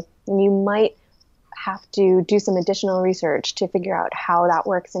way, and you might have to do some additional research to figure out how that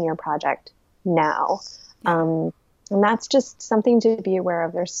works in your project now. Yeah. And that's just something to be aware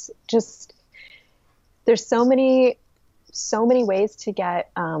of. There's so many ways to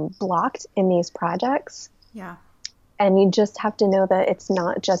get blocked in these projects, Yeah. and you just have to know that it's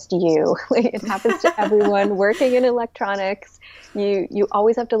not just you. Like, it happens to everyone working in electronics. You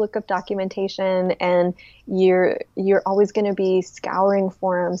always have to look up documentation, and you're always going to be scouring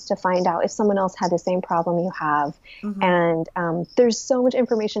forums to find out if someone else had the same problem you have. Mm-hmm. And there's so much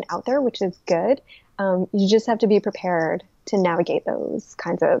information out there, which is good. You just have to be prepared to navigate those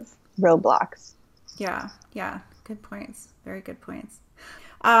kinds of roadblocks. Yeah. Yeah. Good points. Very good points.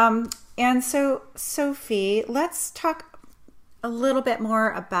 And so, Sophie, let's talk a little bit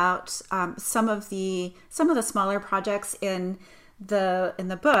more about some of the smaller projects in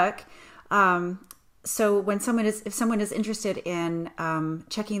the book. So, if someone is interested in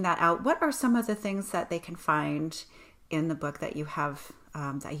checking that out, what are some of the things that they can find in the book that you have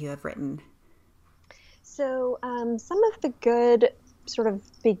written? So, some of the good sort of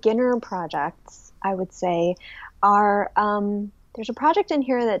beginner projects, I would say, are there's a project in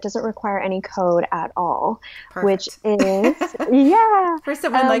here that doesn't require any code at all, which Perfect. is, yeah, For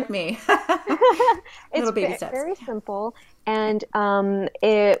someone like me. it's Little baby steps. very simple, and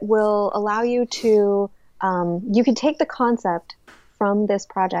it will allow you to, you can take the concept from this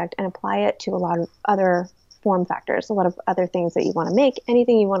project and apply it to a lot of other form factors, a lot of other things that you want to make,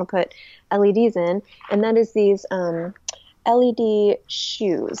 anything you want to put LEDs in, and that is these LED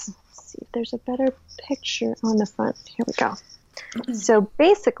shoes. Let's see if there's a better picture on the front. Here we go. So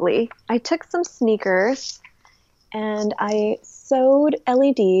basically, I took some sneakers and I sewed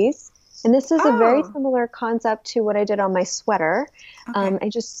LEDs. And this is a very Oh, similar concept to what I did on my sweater. okay. I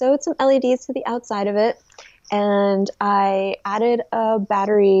just sewed some LEDs to the outside of it, and I added a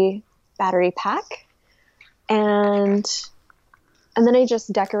battery pack, and then I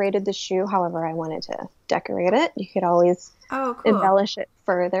just decorated the shoe however I wanted to decorate it. You could always Oh, cool. embellish it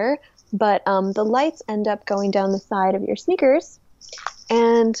further, but the lights end up going down the side of your sneakers,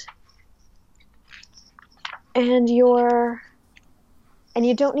 and your and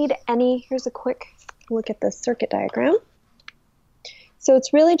you don't need any. Here's a quick look at the circuit diagram. So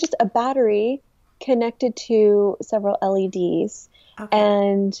it's really just a battery connected to several LEDs, Okay.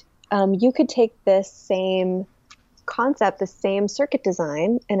 and you could take this same concept, the same circuit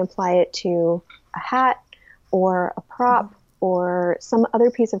design, and apply it to a hat or a prop or some other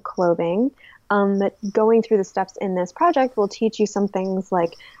piece of clothing. That going through the steps in this project will teach you some things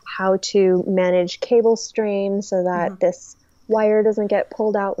like how to manage cable strain so Mm-hmm. that this wire doesn't get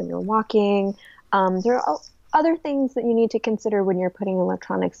pulled out when you're walking. There are other things that you need to consider when you're putting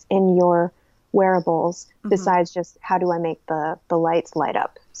electronics in your wearables Mm-hmm. besides just how do I make the lights light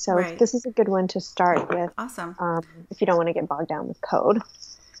up. So Right. this is a good one to start with Awesome. if you don't want to get bogged down with code.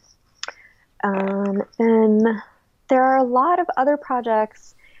 Then there are a lot of other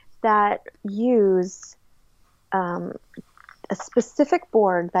projects that use a specific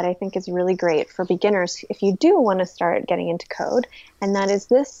board that I think is really great for beginners if you do want to start getting into code, and that is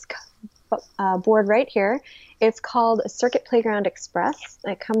this board right here. It's called Circuit Playground Express.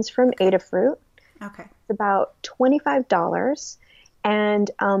 It comes from Adafruit. Okay. It's about $25. And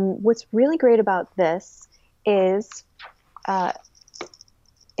what's really great about this is uh,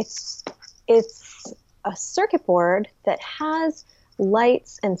 it's a circuit board that has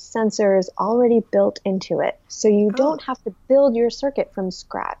lights and sensors already built into it. So you don't have to build your circuit from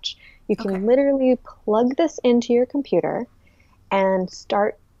scratch. You can literally plug this into your computer and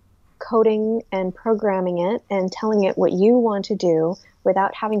start coding and programming it and telling it what you want to do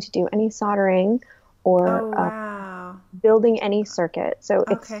without having to do any soldering or building any circuit. So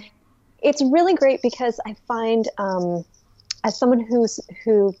it's really great because I find as someone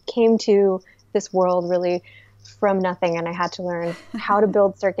who came to this world really from nothing, and I had to learn how to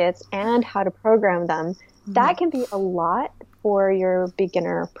build circuits and how to program them, that can be a lot for your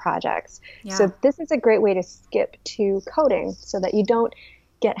beginner projects. So this is a great way to skip to coding so that you don't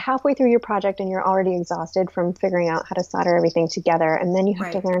get halfway through your project and you're already exhausted from figuring out how to solder everything together, and then you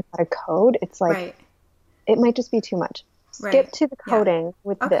have to learn how to code. It's like it might just be too much. Skip to the coding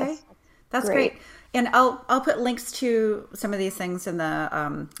with this. That's great. And I'll put links to some of these things in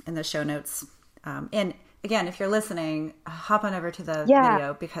the show notes. And again, if you're listening, hop on over to the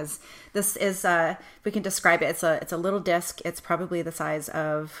video, because this is we can describe it. It's a little disc. It's probably the size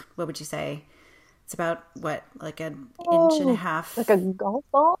of, what would you say? It's about like an inch and a half, like a golf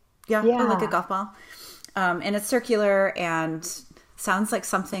ball. Yeah. Like a golf ball. And it's circular and sounds like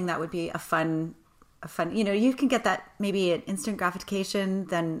something that would be a fun, you can get that maybe an instant gratification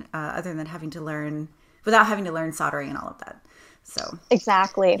than other than without having to learn soldering and all of that. So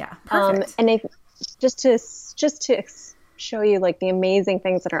exactly. Yeah. Perfect. And just to show you like the amazing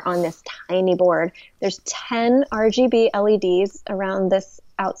things that are on this tiny board, there's 10 RGB LEDs around this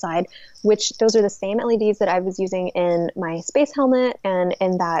outside, which those are the same LEDs that I was using in my space helmet and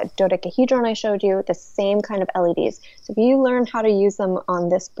in that dodecahedron I showed you, the same kind of LEDs. So if you learn how to use them on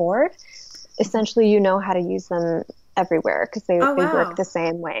this board, essentially you know how to use them everywhere because they work the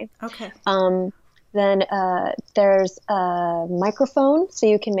same way. Okay. Then there's a microphone, so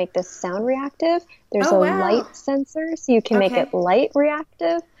you can make this sound reactive. There's a light sensor, so you can make it light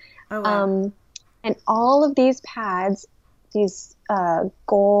reactive. Oh, wow. And all of these pads, these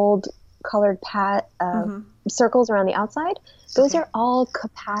gold colored circles around the outside, those are all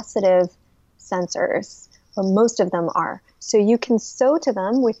capacitive sensors, or most of them are. So you can sew to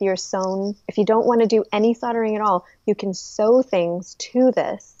them with your sewn. If you don't want to do any soldering at all, you can sew things to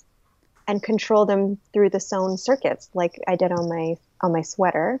this and control them through the sewn circuits, like I did on my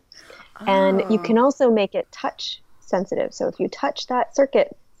sweater. And you can also make it touch sensitive. So if you touch that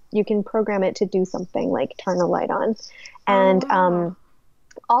circuit, you can program it to do something like turn a light on. And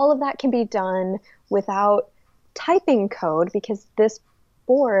all of that can be done without typing code, because this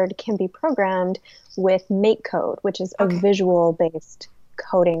board can be programmed with MakeCode, which is a visual-based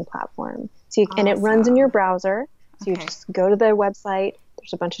coding platform. So and it runs in your browser. So you just go to the website.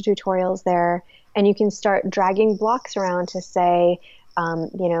 There's a bunch of tutorials there, and you can start dragging blocks around to say,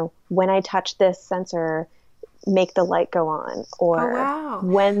 when I touch this sensor, make the light go on, or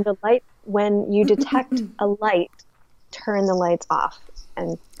when you detect a light, turn the lights off,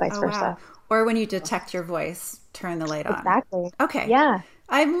 and vice versa. Wow. Or when you detect your voice, turn the light on. Exactly. Okay. Yeah.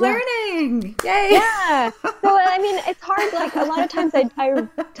 I'm learning. Yay. Yeah. So, I mean, it's hard. Like, a lot of times I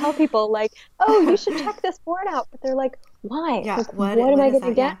tell people, like, oh, you should check this board out. But they're like, why? Yeah. Like, what am I going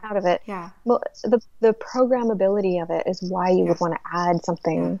to get out of it? Yeah. Well, the programmability of it is why you would want to add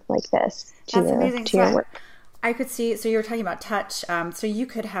something like this to your work. I could see, so you were talking about touch. So you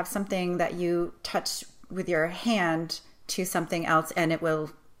could have something that you touch with your hand to something else, and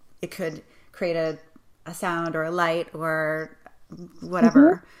it could create a sound or a light or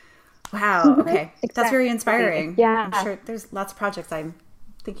whatever. Wow. Okay. Exactly. That's very inspiring. Yeah. I'm sure there's lots of projects I'm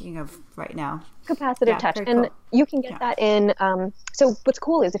thinking of right now. Capacitive touch. And you can get that in. So what's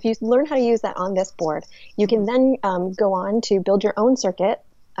cool is if you learn how to use that on this board, you can then go on to build your own circuit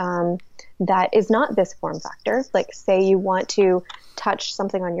that is not this form factor. Like, say you want to touch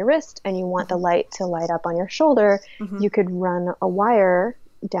something on your wrist and you want the light to light up on your shoulder, you could run a wire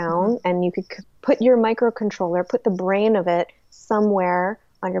down and you could put your microcontroller, put the brain of it somewhere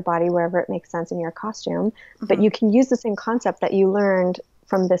on your body, wherever it makes sense in your costume. But you can use the same concept that you learned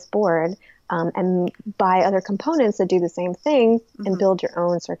from this board and buy other components that do the same thing and build your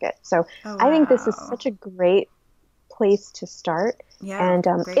own circuit. So I think this is such a great place to start. Yeah, and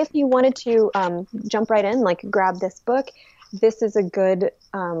if you wanted to jump right in, like grab this book, this is a good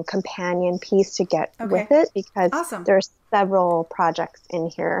companion piece to get with it, because there's several projects in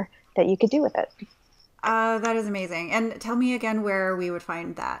here that you could do with it. That is amazing. And tell me again where we would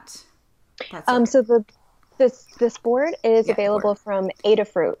find that. So this board is available from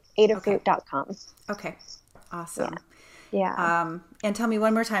Adafruit, adafruit.com. Okay. Awesome. Yeah. And tell me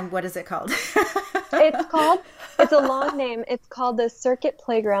one more time, what is it called? It's a long name. It's called the Circuit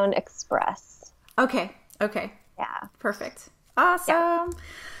Playground Express. Okay. Okay. Yeah. Perfect. Awesome. Yeah.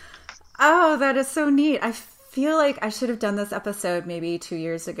 Oh, that is so neat. I feel like I should have done this episode maybe 2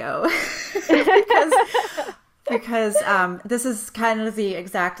 years ago because this is kind of the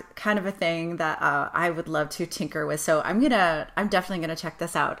exact kind of a thing that I would love to tinker with. So I'm definitely gonna check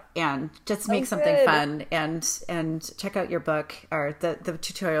this out and just make something fun and check out your book or the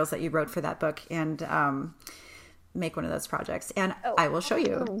tutorials that you wrote for that book and make one of those projects. And I will show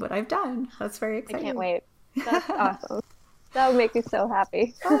you what I've done. That's very exciting. I can't wait. That's awesome. That would make me so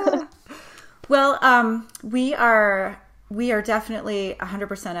happy. Well, we are definitely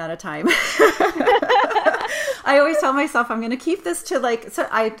 100% out of time. I always tell myself I'm going to keep this to so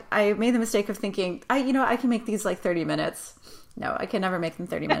I made the mistake of thinking, I can make these like 30 minutes. No, I can never make them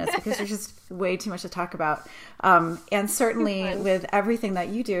 30 minutes because there's just way too much to talk about. And certainly with everything that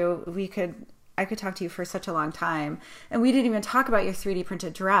you do, I could talk to you for such a long time. And we didn't even talk about your 3D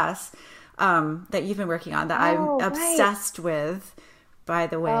printed dress that you've been working on that I'm obsessed with, by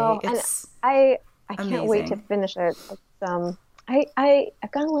the way. It's I can't wait to finish it.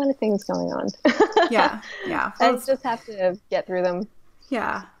 I've got a lot of things going on. Yeah. Well, I just have to get through them.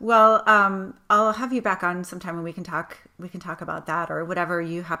 Yeah. Well, I'll have you back on sometime when we can talk about that or whatever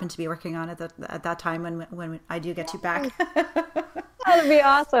you happen to be working on at that time when I do get you back. That would be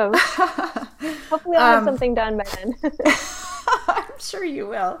awesome. Hopefully I'll have something done by then. I'm sure you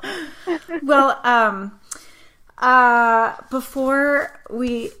will. Well, before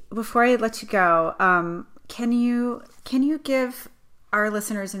I let you go, can you give our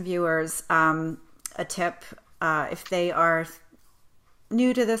listeners and viewers a tip if they are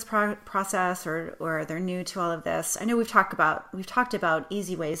new to this process or they're new to all of this? I know we've talked about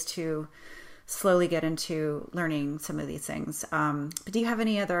easy ways to slowly get into learning some of these things. But do you have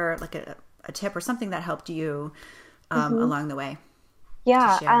any other like a tip or something that helped you along the way?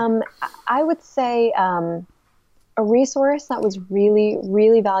 Yeah, I would say a resource that was really,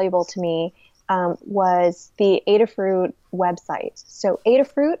 really valuable to me was the Adafruit website. So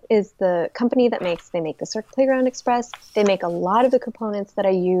Adafruit is the company that they make the Circuit Playground Express. They make a lot of the components that I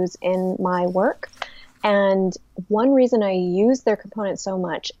use in my work. And one reason I use their components so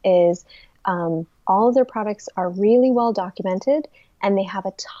much is all of their products are really well documented, and they have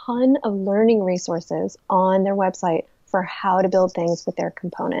a ton of learning resources on their website for how to build things with their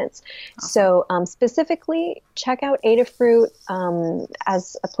components. Awesome. So specifically, check out Adafruit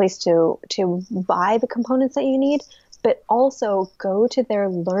as a place to buy the components that you need, but also go to their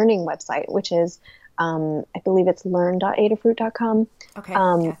learning website, which is, I believe it's learn.adafruit.com. Okay,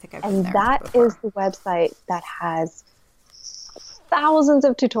 I think I've been there that before. Is the website that has thousands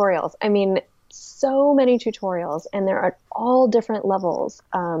of tutorials. I mean, so many tutorials, and they're at all different levels.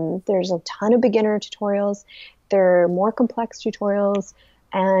 There's a ton of beginner tutorials. There are more complex tutorials,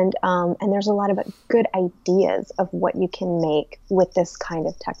 and there's a lot of good ideas of what you can make with this kind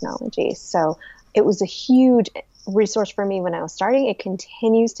of technology. So it was a huge resource for me when I was starting. It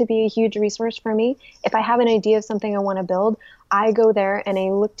continues to be a huge resource for me. If I have an idea of something I want to build, I go there and I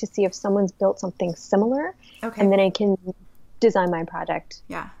look to see if someone's built something similar, and then I can design my project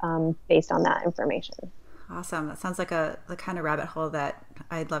based on that information. Awesome. That sounds like the kind of rabbit hole that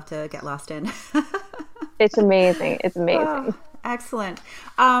I'd love to get lost in. It's amazing. It's amazing. Oh, excellent.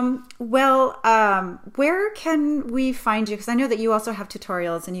 Where can we find you? Because I know that you also have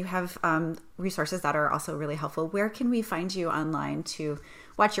tutorials and you have resources that are also really helpful. Where can we find you online to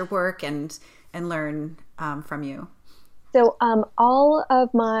watch your work and learn from you? So all of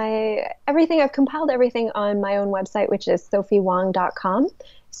everything, I've compiled everything on my own website, which is sophiewong.com.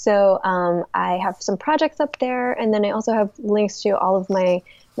 So I have some projects up there, and then I also have links to all of my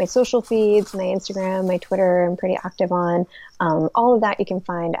social feeds, my Instagram, my Twitter, I'm pretty active on. All of that you can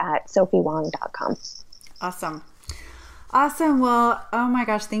find at sophiewong.com. Awesome. Well, oh my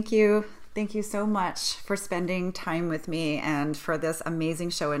gosh, thank you. Thank you so much for spending time with me and for this amazing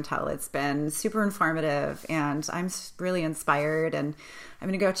show and tell. It's been super informative, and I'm really inspired, and I'm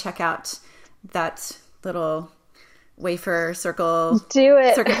going to go check out that little wafer circle. Do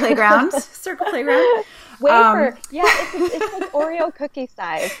it. Circuit playground. Circle playground. Wafer. It's like Oreo cookie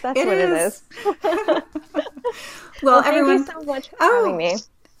size. That's what it is. Well, thank everyone. you so much for having me.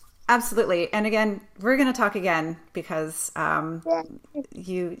 Absolutely. And again, we're going to talk again because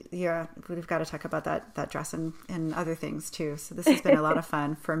we've got to talk about that dress and other things too. So this has been a lot of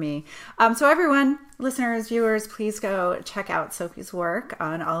fun for me. So everyone, listeners, viewers, please go check out Sophie's work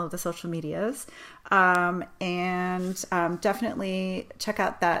on all of the social medias. And definitely check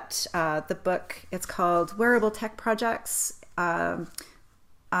out the book. It's called Wearable Tech Projects on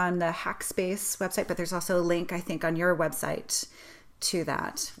the Hackspace website, but there's also a link, I think, on your website to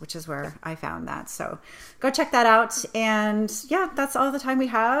that, which is where I found that. So go check that out. And yeah, that's all the time we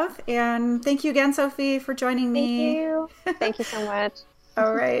have. And thank you again, Sophie, for joining me. Thank you. Thank you so much.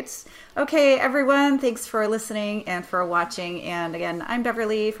 All right. Okay, everyone, thanks for listening and for watching. And again, I'm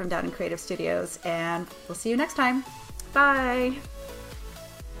Beverly from Down in Creative Studios, and we'll see you next time. Bye.